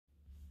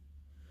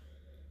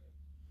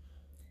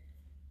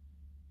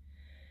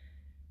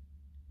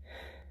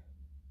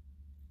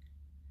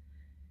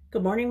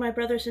Good morning, my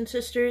brothers and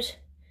sisters.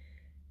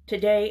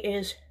 Today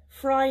is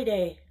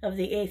Friday of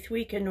the 8th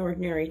week in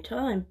Ordinary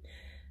Time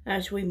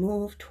as we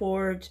move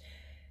towards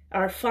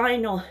our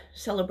final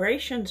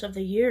celebrations of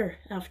the year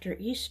after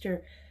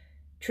Easter,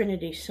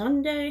 Trinity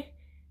Sunday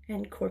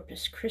and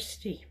Corpus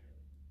Christi.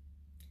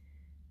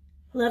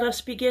 Let us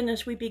begin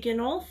as we begin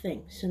all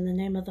things, in the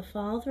name of the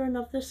Father, and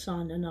of the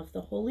Son, and of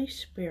the Holy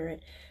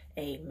Spirit.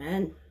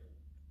 Amen.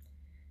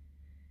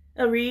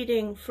 A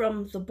reading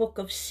from the book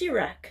of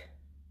Sirach.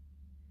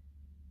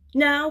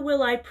 Now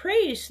will I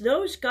praise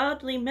those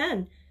godly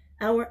men,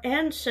 our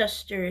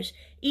ancestors,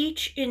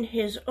 each in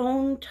his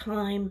own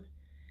time,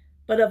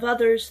 but of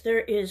others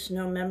there is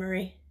no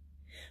memory.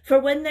 For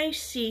when they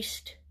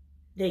ceased,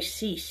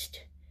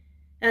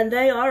 and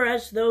they are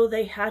as though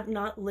they had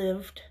not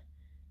lived,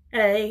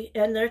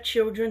 and their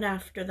children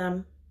after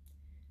them.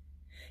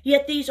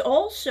 Yet these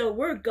also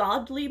were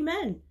godly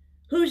men,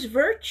 whose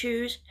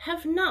virtues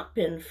have not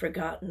been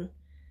forgotten.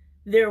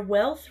 Their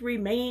wealth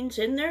remains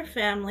in their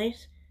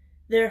families,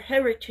 their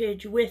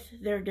heritage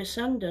with their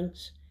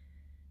descendants.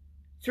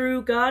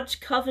 Through God's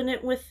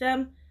covenant with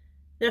them,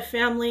 the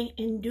family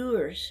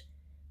endures,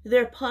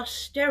 their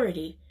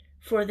posterity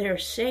for their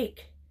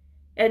sake,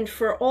 and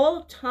for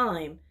all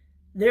time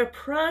their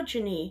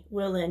progeny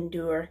will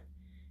endure.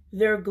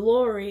 Their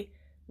glory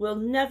will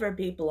never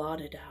be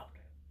blotted out.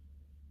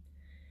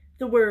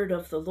 The word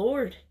of the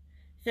Lord.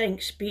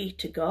 Thanks be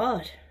to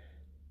God.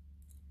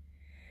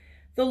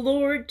 The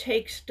Lord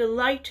takes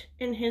delight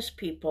in his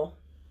people.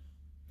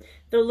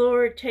 The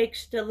Lord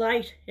takes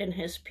delight in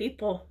his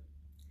people.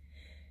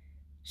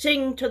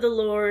 Sing to the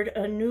Lord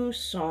a new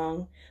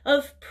song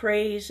of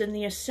praise in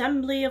the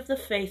assembly of the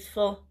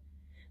faithful.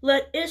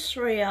 Let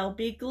Israel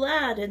be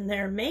glad in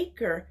their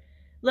Maker.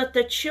 Let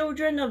the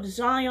children of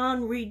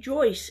Zion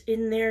rejoice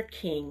in their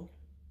King.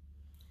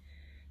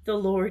 The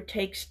Lord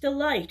takes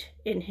delight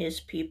in his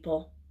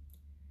people.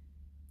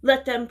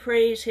 Let them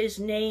praise his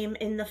name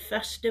in the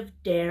festive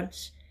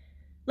dance.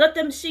 Let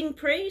them sing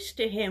praise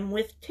to him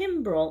with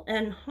timbrel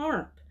and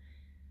harp.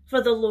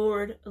 For the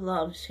Lord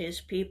loves his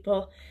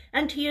people,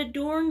 and he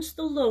adorns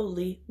the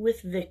lowly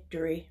with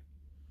victory.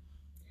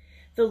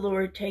 The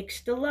Lord takes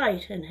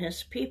delight in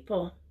his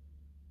people.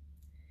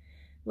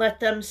 Let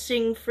them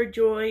sing for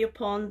joy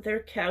upon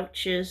their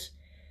couches.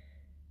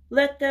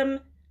 Let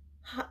them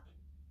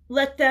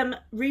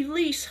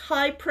release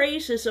high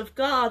praises of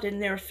God in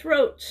their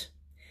throats.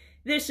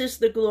 This is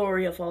the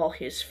glory of all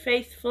his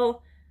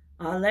faithful.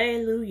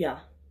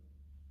 Alleluia.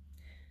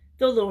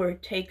 The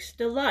Lord takes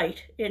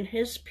delight in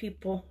his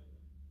people.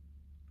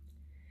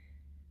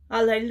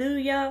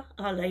 Alleluia,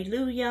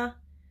 alleluia.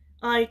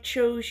 I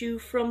chose you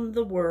from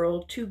the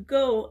world to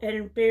go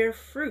and bear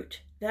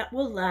fruit that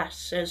will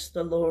last, says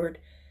the Lord.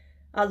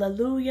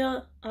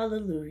 Alleluia,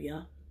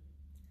 alleluia.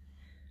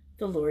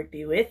 The Lord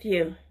be with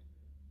you.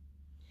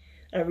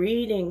 A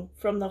reading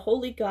from the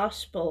Holy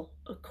Gospel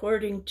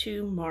according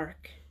to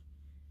Mark.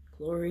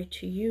 Glory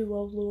to you,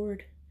 O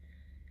Lord.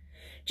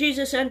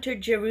 Jesus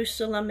entered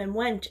Jerusalem and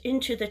went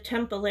into the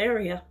temple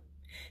area.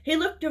 He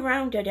looked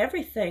around at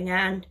everything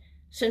and,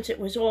 since it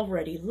was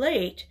already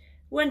late,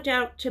 went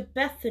out to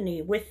Bethany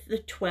with the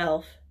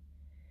 12.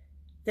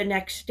 The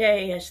next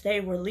day, as they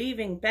were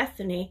leaving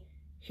Bethany,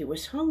 he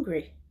was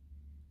hungry.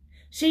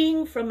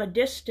 Seeing from a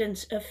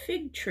distance a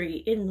fig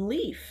tree in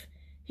leaf,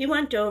 he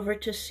went over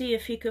to see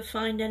if he could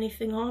find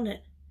anything on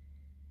it.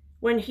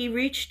 When he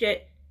reached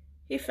it,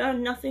 he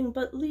found nothing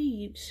but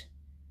leaves.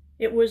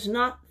 It was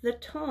not the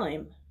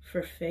time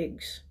for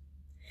figs.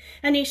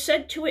 And he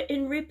said to it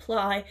in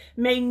reply,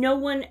 "May no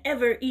one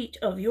ever eat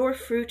of your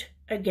fruit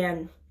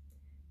again."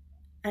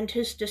 And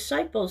his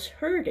disciples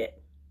heard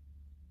it.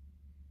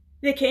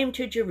 They came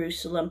to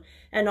Jerusalem,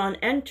 and on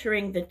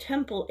entering the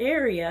temple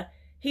area,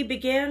 he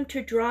began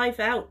to drive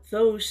out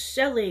those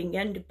selling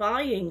and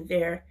buying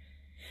there.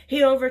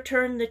 He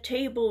overturned the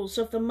tables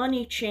of the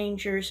money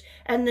changers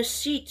and the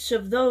seats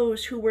of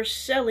those who were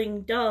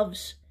selling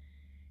doves.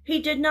 He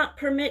did not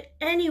permit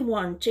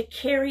anyone to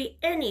carry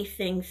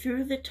anything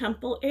through the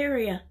temple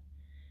area.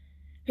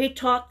 He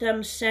taught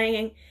them,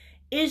 saying,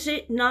 "Is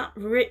it not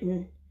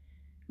written,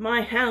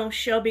 'My house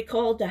shall be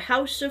called a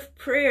house of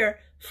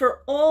prayer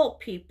for all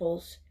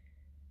peoples,'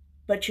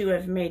 but you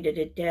have made it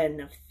a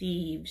den of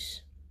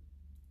thieves."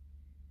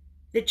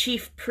 The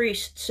chief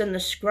priests and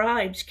the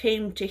scribes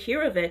came to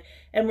hear of it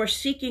and were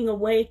seeking a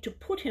way to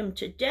put him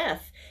to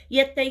death,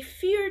 yet they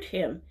feared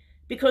him,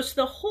 because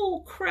the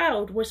whole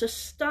crowd was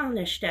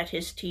astonished at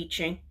his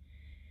teaching.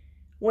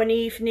 When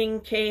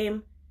evening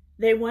came,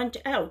 they went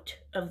out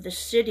of the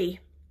city.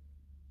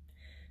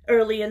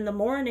 Early in the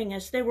morning,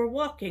 as they were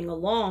walking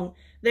along,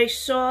 they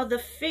saw the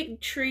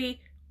fig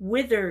tree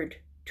withered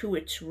to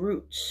its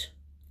roots.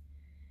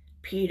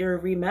 Peter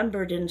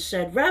remembered and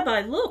said,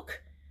 "Rabbi,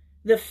 look,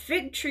 the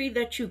fig tree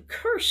that you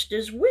cursed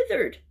is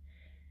withered."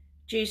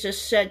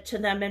 Jesus said to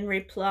them in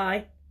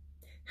reply,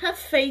 "Have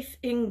faith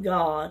in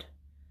God.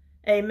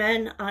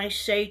 Amen, I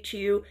say to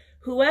you,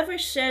 whoever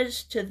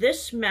says to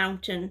this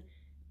mountain,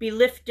 'Be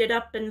lifted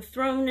up and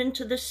thrown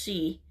into the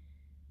sea,'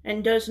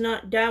 and does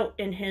not doubt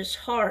in his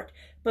heart,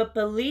 but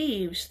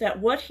believes that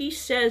what he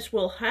says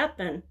will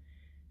happen,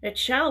 it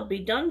shall be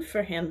done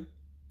for him.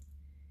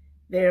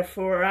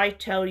 Therefore I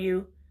tell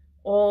you,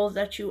 all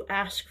that you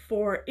ask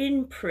for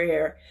in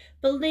prayer,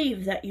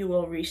 believe that you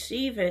will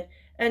receive it,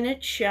 and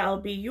it shall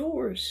be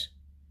yours.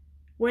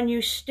 When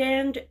you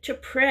stand to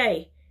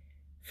pray,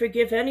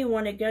 forgive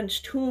anyone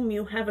against whom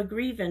you have a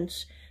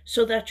grievance,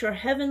 so that your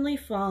heavenly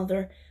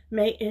Father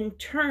may in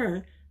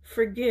turn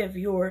forgive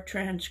your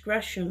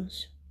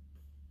transgressions.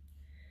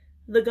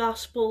 The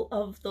Gospel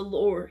of the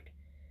Lord.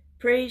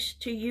 Praise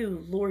to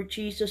you, Lord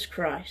Jesus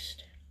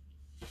Christ.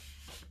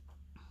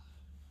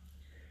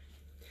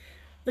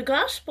 The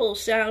Gospel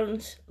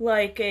sounds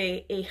like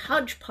a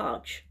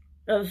hodgepodge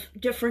of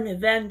different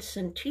events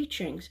and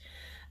teachings,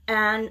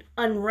 and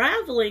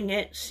unraveling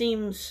it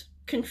seems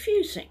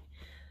confusing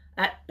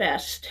at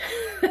best,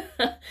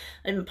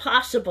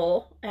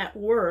 impossible at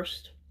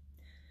worst.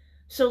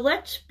 So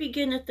let's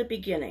begin at the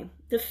beginning.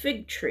 The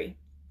fig tree.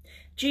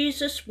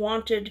 Jesus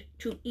wanted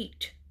to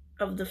eat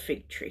of the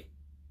fig tree.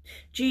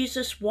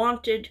 Jesus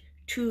wanted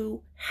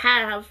to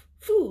have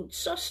food,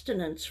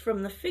 sustenance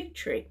from the fig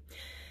tree.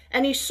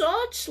 And he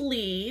saw its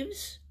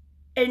leaves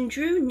and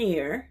drew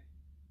near,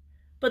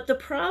 but the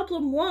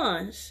problem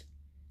was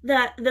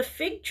that the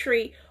fig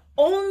tree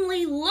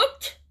only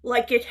looked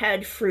like it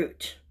had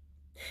fruit.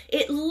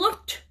 It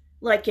looked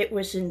like it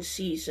was in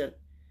season,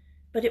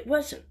 but it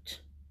wasn't.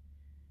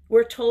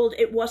 We're told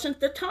it wasn't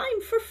the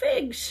time for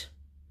figs.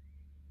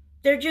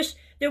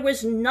 There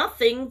was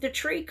nothing the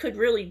tree could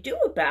really do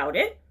about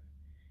it.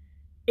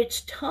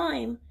 Its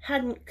time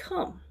hadn't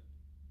come.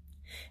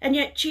 And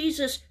yet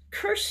Jesus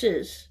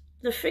curses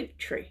the fig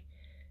tree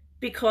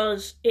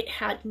because it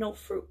had no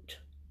fruit.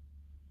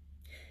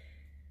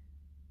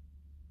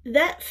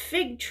 That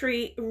fig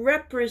tree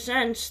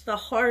represents the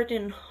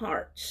hardened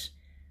hearts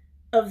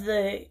of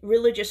the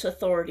religious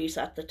authorities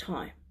at the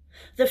time.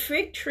 The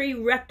fig tree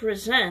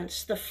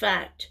represents the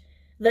fact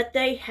that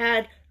they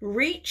had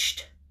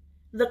reached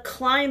the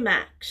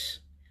climax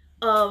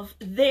of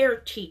their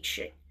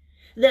teaching,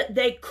 that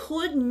they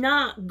could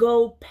not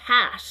go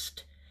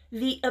past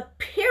the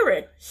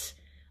appearance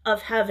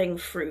of having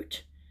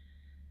fruit.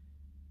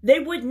 They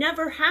would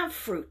never have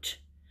fruit.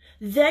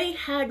 They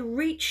had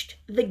reached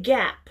the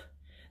gap.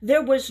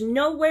 There was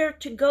nowhere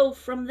to go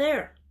from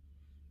there.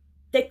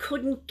 They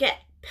couldn't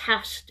get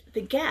past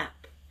the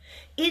gap.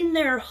 In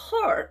their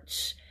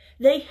hearts,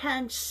 they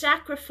had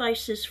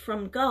sacrifices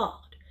from God.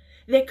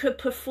 They could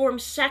perform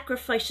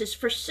sacrifices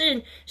for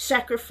sin,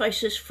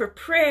 sacrifices for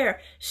prayer,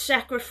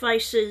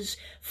 sacrifices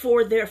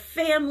for their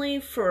family,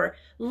 for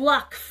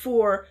luck,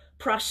 for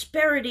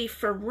prosperity,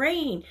 for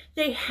rain.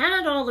 They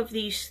had all of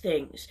these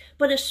things,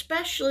 but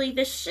especially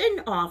the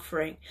sin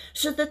offering,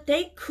 so that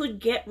they could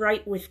get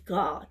right with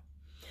God.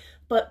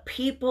 But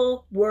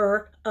people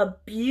were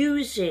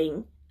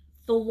abusing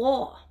the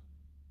law.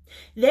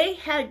 They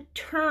had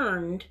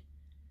turned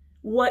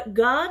what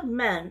God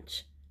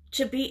meant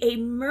to be a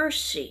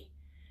mercy,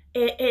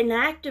 an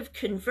act of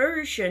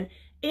conversion,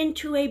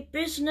 into a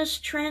business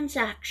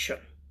transaction.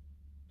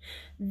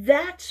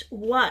 That's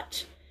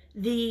what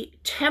the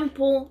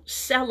temple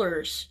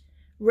sellers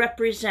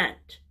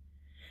represent.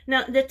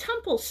 Now, the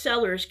temple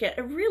sellers get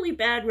a really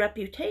bad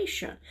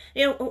reputation.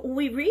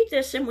 We read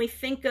this and we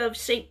think of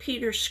St.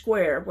 Peter's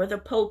Square, where the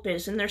Pope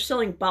is, and they're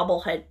selling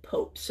bobblehead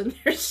popes, and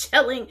they're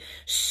selling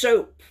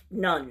soap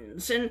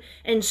nuns and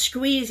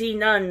squeezy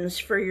nuns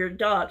for your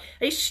dog.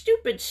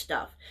 Stupid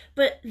stuff.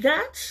 But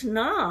that's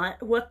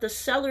not what the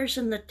sellers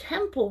in the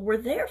temple were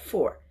there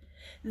for.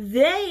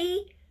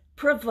 They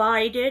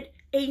provided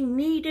a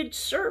needed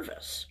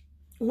service.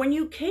 When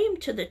you came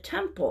to the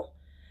temple,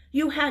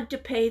 you had to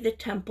pay the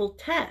temple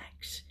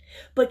tax,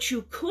 but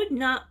you could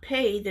not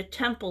pay the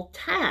temple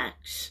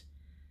tax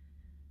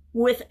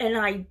with an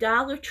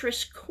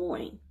idolatrous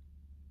coin.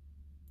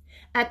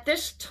 At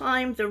this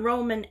time, the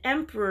Roman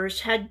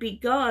emperors had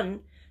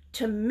begun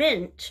to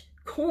mint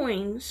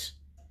coins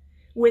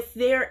with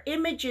their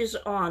images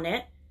on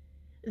it,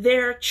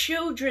 their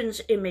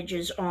children's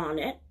images on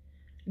it,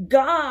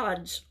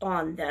 gods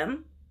on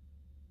them,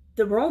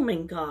 the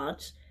Roman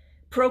gods,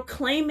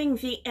 proclaiming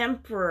the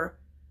emperor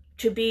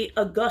to be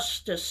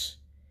Augustus,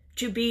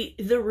 to be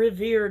the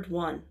revered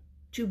one,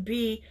 to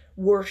be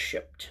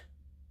worshipped.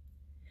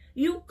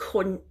 You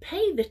couldn't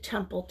pay the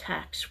temple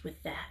tax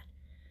with that.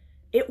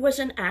 It was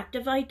an act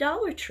of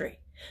idolatry.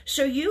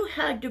 So you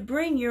had to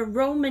bring your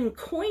Roman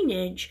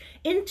coinage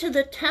into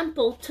the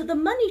temple to the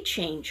money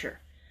changer,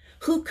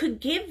 who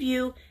could give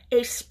you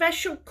a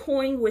special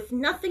coin with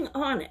nothing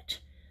on it,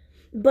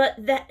 but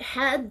that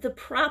had the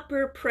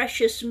proper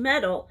precious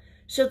metal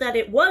so that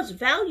it was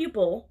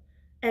valuable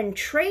and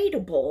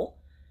tradable,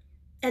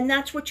 and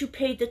that's what you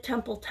paid the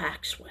temple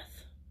tax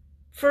with,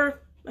 for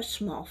a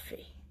small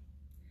fee.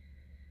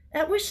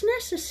 That was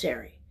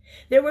necessary.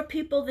 There were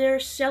people there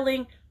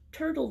selling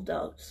turtle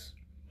doves.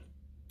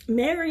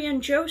 Mary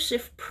and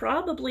Joseph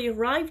probably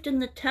arrived in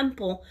the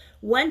temple,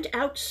 went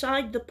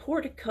outside the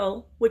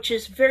portico, which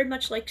is very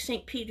much like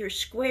St. Peter's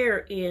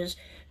Square is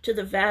to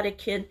the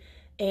Vatican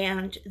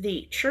and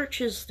the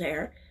churches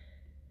there,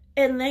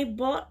 and they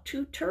bought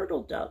 2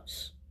 turtle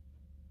doves.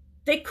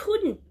 They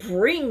couldn't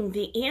bring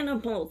the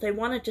animal they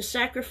wanted to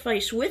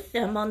sacrifice with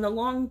them on the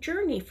long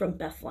journey from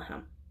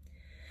Bethlehem.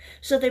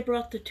 So they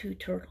brought the 2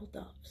 turtle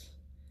doves.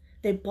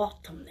 They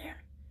bought them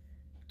there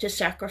to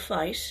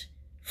sacrifice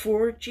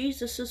for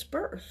Jesus'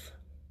 birth.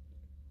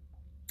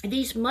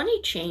 These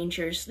money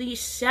changers, these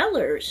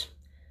sellers,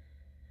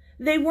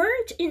 they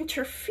weren't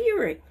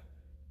interfering,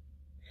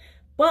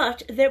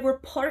 but they were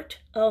part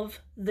of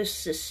the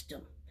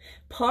system,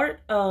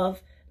 part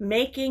of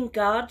making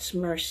God's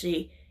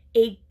mercy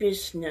a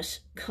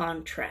business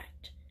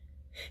contract.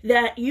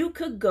 That you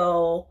could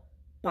go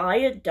buy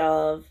a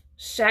dove,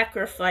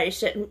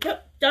 sacrifice it, and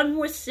done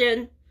with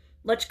sin,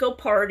 let's go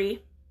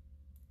party.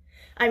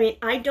 I mean,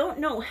 I don't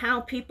know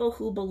how people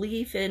who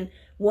believe in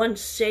once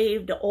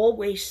saved,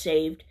 always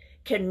saved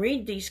can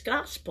read these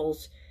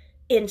Gospels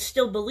and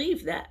still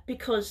believe that,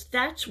 because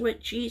that's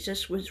what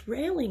Jesus was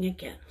railing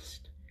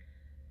against.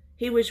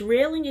 He was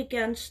railing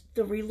against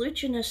the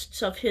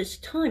religionists of his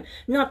time,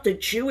 not the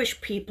Jewish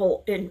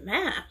people en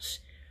masse,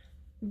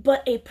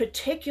 but a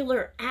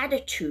particular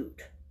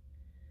attitude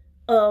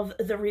of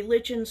the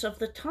religions of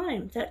the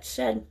time that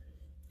said,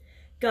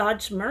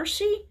 God's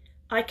mercy,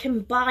 I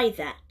can buy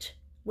that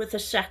with a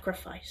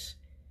sacrifice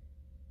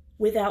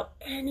without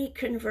any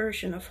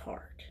conversion of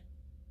heart.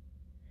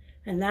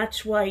 And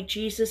that's why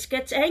Jesus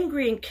gets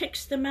angry and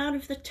kicks them out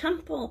of the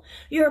temple.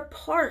 You're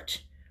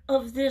part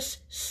of this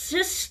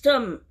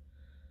system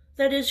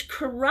that is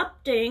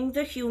corrupting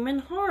the human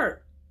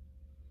heart.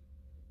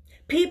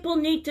 People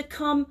need to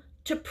come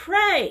to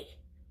pray.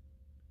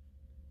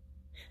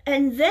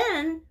 And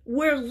then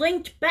we're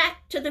linked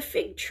back to the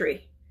fig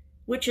tree,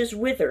 which is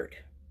withered,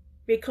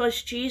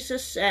 because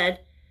Jesus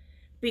said,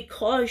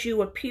 because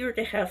you appear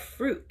to have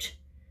fruit,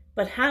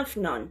 but have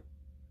none,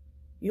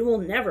 you will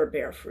never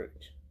bear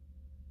fruit.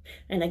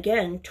 And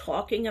again,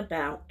 talking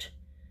about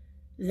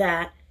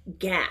that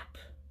gap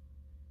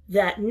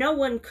that no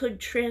one could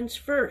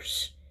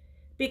transverse,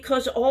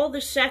 because all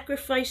the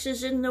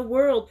sacrifices in the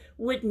world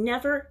would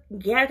never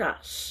get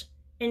us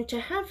into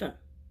heaven.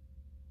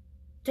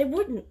 They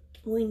wouldn't.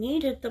 We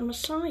needed the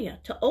Messiah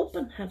to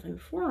open heaven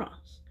for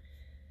us.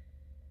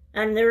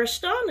 And they're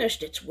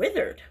astonished it's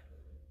withered.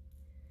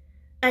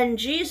 And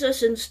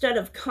Jesus, instead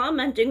of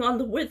commenting on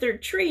the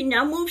withered tree,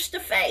 now moves to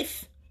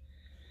faith.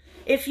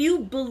 If you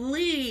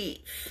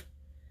believe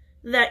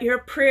that your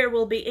prayer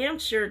will be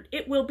answered,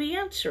 it will be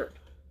answered.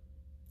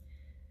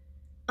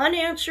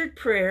 Unanswered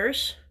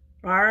prayers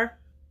are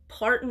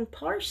part and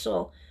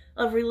parcel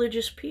of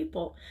religious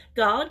people.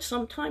 God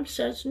sometimes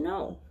says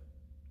no.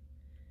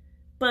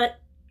 But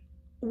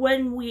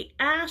when we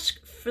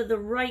ask for the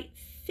right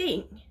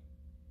thing,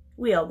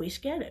 we always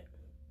get it.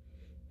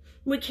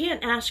 We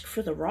can't ask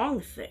for the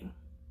wrong thing.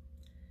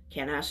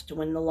 Can't ask to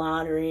win the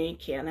lottery,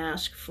 can't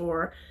ask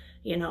for,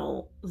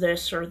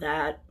 this or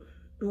that.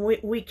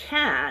 We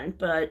can,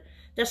 but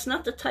that's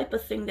not the type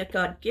of thing that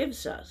God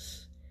gives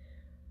us.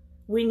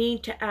 We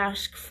need to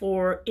ask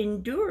for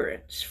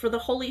endurance, for the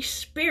Holy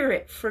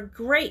Spirit, for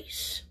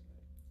grace.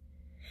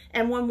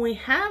 And when we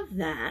have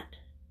that,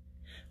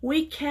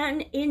 we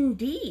can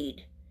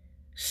indeed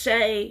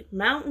say,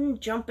 mountain,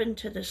 jump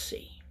into the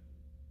sea.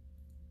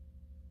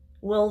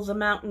 Will the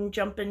mountain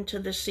jump into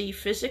the sea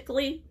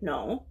physically?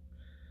 No.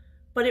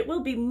 But it will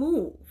be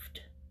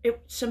moved.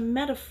 It's a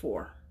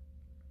metaphor.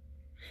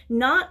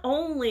 Not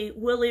only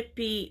will it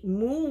be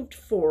moved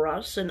for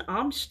us, an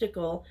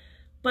obstacle,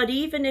 but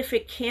even if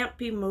it can't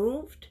be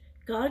moved,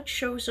 God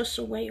shows us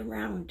a way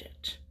around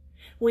it.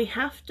 We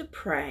have to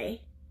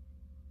pray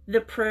the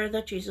prayer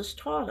that Jesus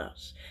taught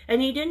us.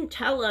 And he didn't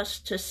tell us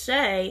to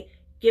say,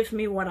 give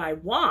me what I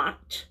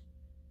want.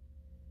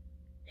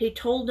 He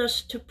told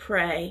us to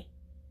pray,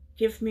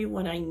 give me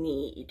what I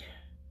need.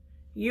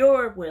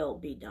 Your will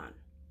be done.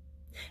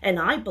 And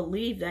I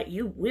believe that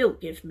you will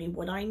give me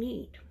what I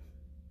need.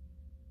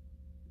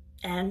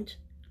 And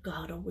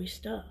God always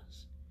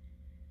does.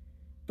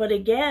 But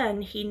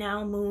again, he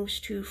now moves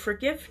to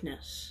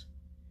forgiveness.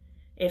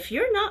 If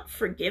you're not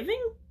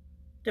forgiving,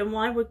 then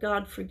why would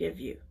God forgive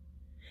you?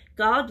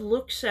 God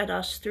looks at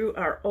us through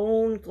our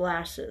own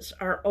glasses,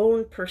 our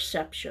own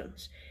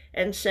perceptions,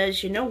 and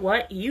says, you know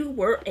what? You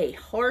were a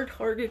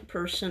hard-hearted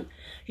person.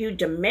 You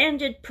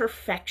demanded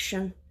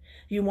perfection.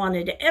 You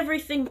wanted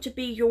everything to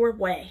be your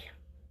way.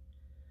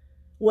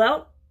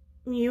 Well,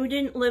 you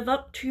didn't live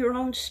up to your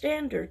own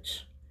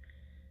standards.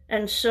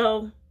 And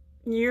so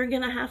you're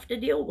going to have to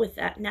deal with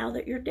that now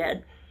that you're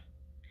dead.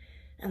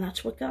 And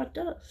that's what God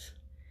does.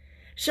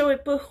 So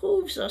it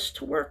behooves us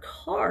to work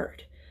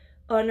hard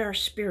on our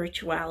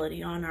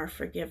spirituality, on our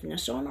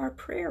forgiveness, on our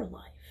prayer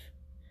life.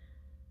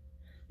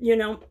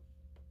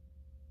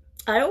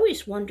 I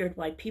always wondered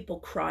why people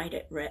cried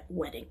at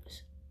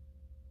weddings.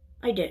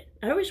 I did.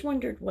 I always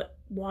wondered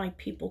why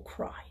people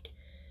cried.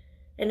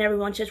 And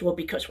everyone says, well,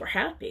 because we're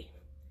happy.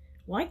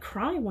 Why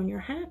cry when you're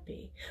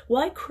happy?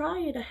 Why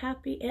cry at a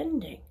happy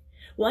ending?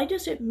 Why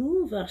does it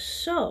move us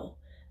so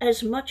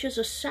as much as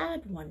a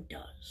sad one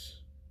does?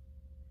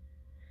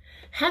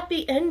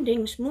 Happy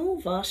endings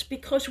move us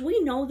because we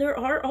know there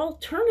are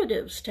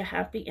alternatives to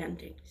happy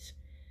endings.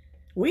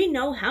 We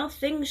know how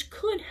things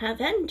could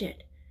have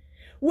ended.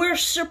 We're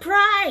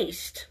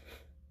surprised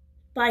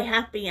by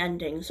happy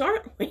endings,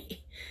 aren't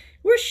we?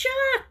 We're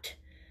shocked.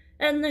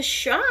 And the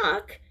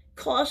shock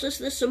causes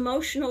this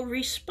emotional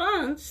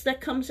response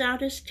that comes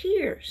out as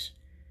tears,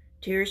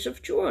 tears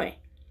of joy.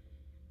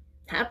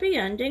 Happy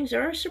endings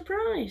are a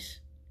surprise.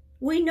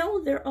 We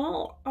know there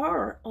all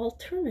are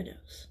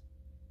alternatives.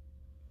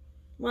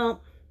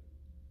 Well,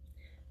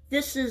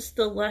 this is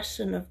the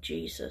lesson of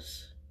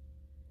Jesus.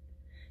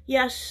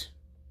 Yes,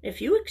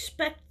 if you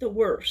expect the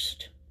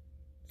worst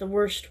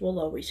will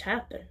always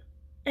happen,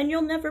 and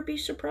you'll never be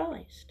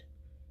surprised.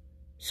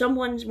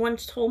 Someone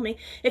once told me,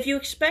 if you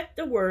expect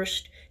the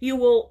worst, you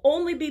will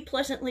only be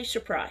pleasantly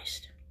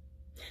surprised.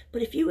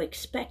 But if you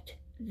expect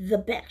the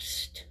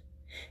best,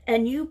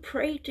 and you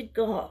pray to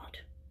God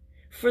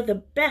for the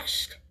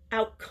best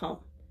outcome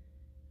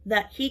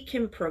that He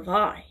can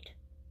provide,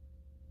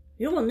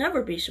 you will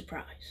never be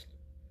surprised,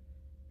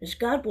 as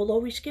God will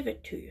always give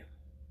it to you.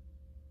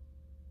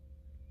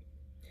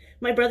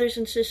 My brothers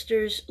and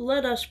sisters,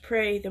 let us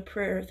pray the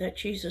prayer that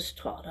Jesus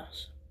taught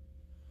us.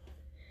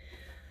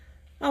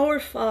 Our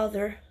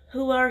Father,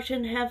 who art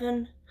in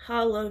heaven,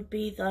 hallowed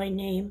be thy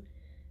name.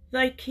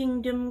 Thy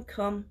kingdom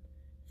come,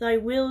 thy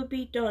will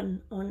be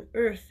done on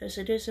earth as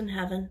it is in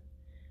heaven.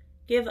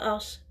 Give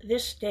us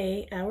this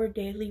day our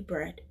daily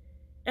bread,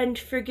 and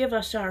forgive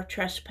us our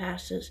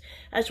trespasses,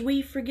 as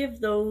we forgive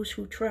those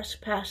who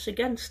trespass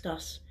against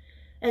us.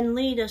 And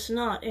lead us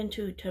not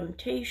into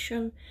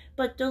temptation,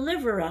 but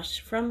deliver us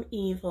from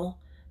evil.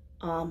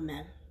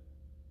 Amen.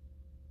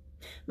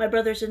 My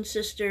brothers and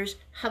sisters,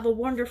 have a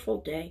wonderful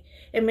day,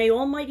 and may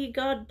Almighty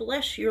God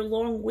bless your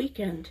long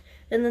weekend.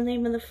 In the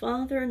name of the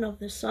Father, and of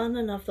the Son,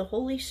 and of the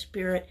Holy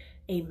Spirit,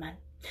 amen.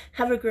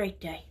 Have a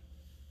great day.